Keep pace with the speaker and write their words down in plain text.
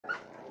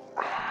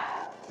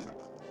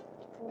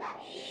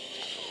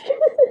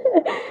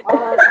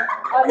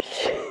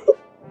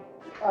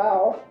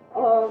Wow.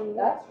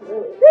 That's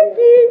really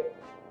Pikky!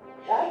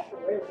 That's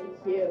really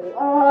cute.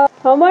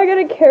 How am I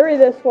gonna carry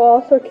this while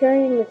also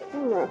carrying the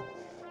camera?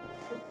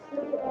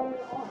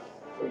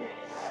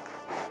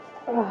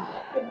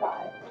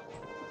 Goodbye.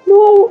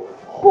 No!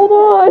 Hold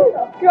on!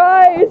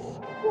 Guys!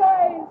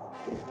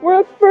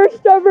 We're the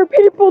first ever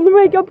people to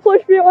make a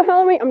plush video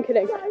Halloween. I'm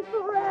kidding. Guys, the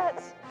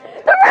rats.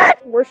 The rat!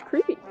 Where's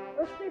Creepy?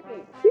 Where's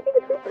Pikky? Creepy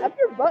the Creeper. Up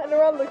your button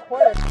around the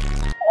corner.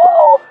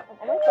 Whoa!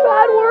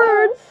 Bad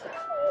words!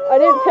 I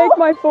didn't take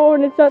my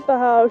phone, it's at the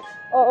house.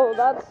 Oh,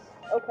 that's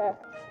okay.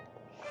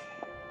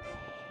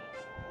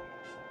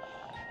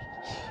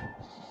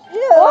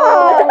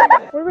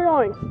 Where are we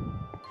going?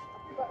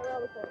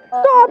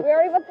 Stop! We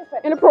already went this way.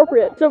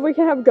 Inappropriate. So we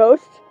can have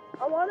ghosts.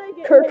 I want to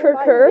get Cur.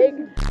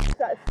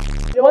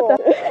 What the?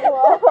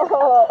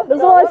 Whoa.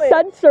 There's a lot of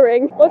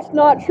censoring. Let's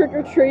not trick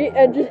or treat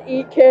and just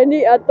eat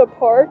candy at the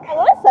park. I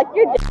want to suck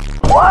your dick.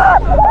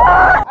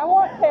 I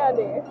want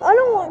candy. I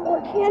don't want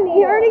more candy.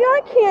 You already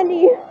got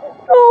candy.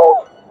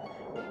 No.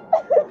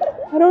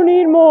 I don't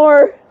need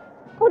more.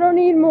 I don't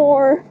need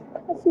more.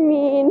 That's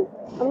mean.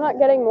 I'm not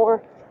getting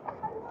more.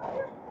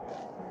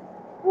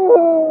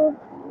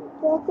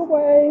 Walk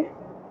away.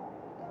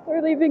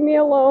 They're leaving me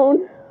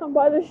alone. I'm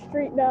by the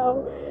street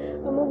now.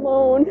 I'm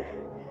alone.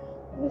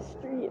 In the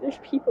street, there's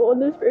people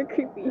and it's very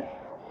creepy.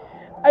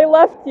 I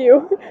left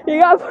you. You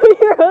gotta put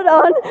your hood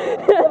on.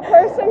 The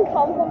person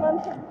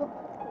complimented the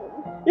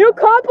You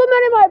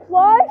complimented my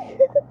plush?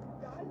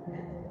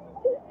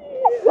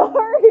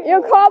 Sorry.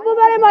 You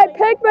complimented my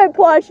Pikmin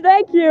plush.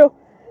 Thank you.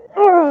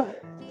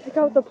 Take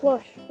out the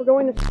plush. We're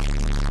going to...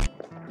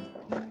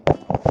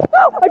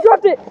 Oh, I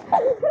dropped it.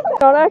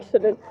 On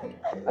accident.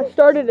 I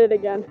started it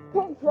again.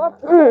 Don't drop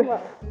the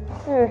camera.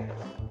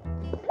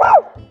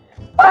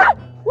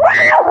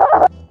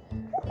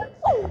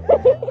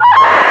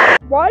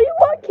 Why do you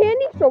want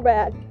candy so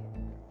bad?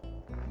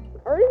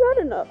 I already got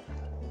enough.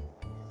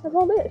 That's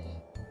all this.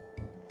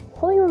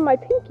 Pulling with my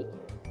pinky.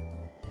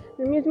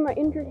 I'm using my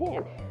injured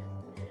hand.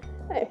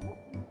 Hey.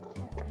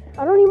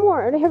 I don't need more.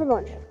 I already have a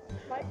bunch.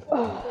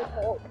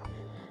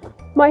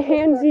 My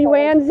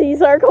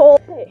handsy-wansies are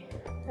cold. Hey.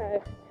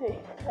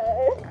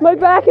 My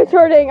back is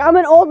hurting. I'm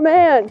an old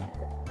man.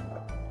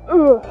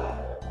 Ugh.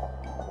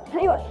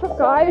 Hey, what's up,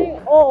 guys?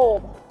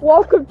 Old.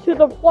 Welcome to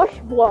the plush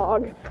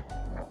vlog.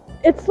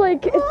 It's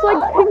like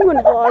penguin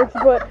vlogs,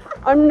 but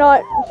I'm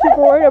not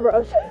super worried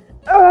about it.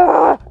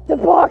 The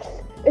box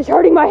is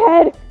hurting my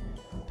head.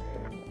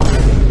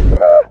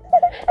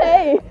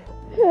 Hey.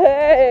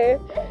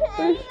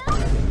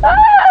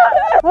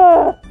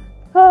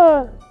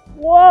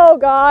 Whoa,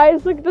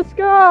 guys, look at the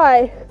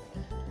sky.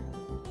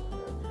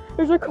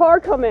 There's a car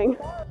coming.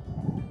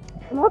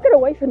 I'm walking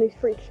away from these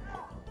freaks.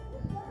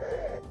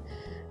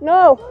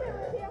 No.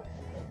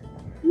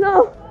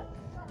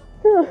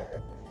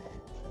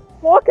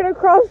 Walking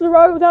across the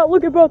road without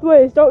looking both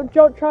ways. Don't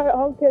try it,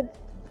 home kids.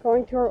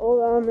 Going to our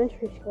old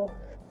elementary school.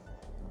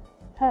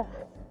 To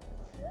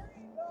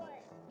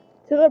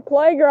the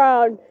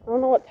playground. I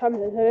don't know what time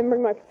it is. I didn't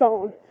bring my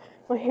phone.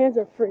 My hands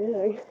are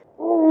freezing.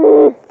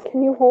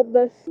 Can you hold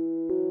this?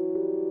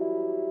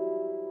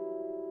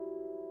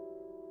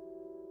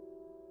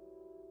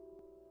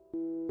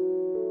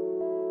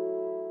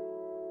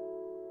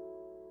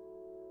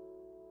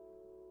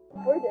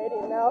 We're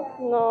dating now.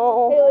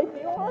 No. Haley, do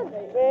you want to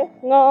date me?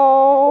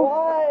 No.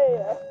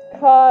 Why?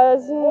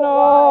 Cause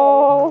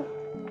no.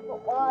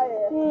 Why?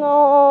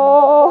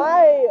 No.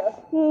 Why?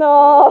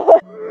 No.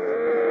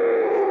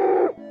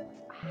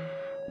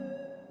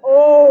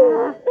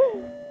 Oh.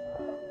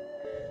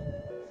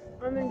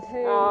 I'm in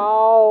pain.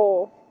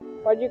 Ow.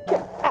 Why'd you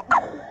kick?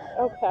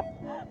 Okay.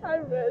 I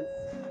missed.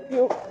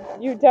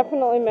 You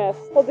definitely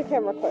missed. Hold the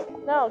camera quick.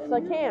 No, because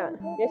I can't.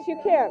 Yes, you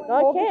can. No,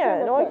 Hold I the can't.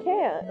 camera No, I quick.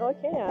 can't. No, I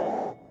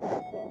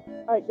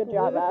can't. Alright, good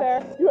job, Leave it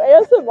Ash. there. You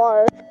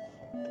ASMR.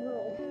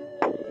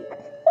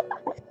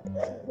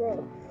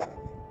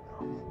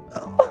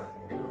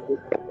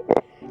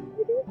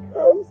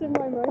 Crumbs in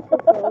my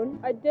microphone.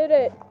 I did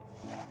it.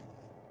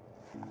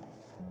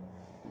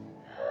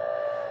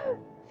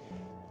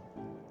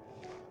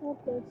 Hold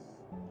this.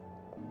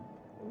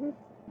 I'm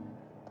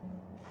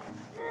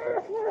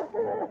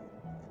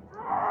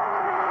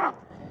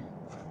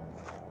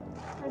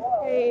in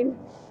pain.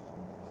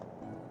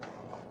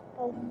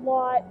 A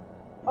lot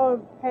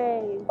of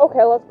pain.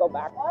 Okay, let's go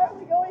back. Why are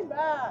we going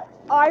back?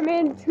 I'm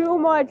in too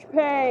much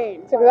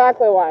pain. That's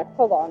exactly why.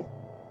 Hold on.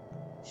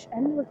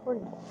 End the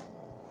recording.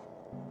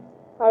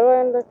 How do I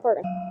end the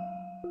recording?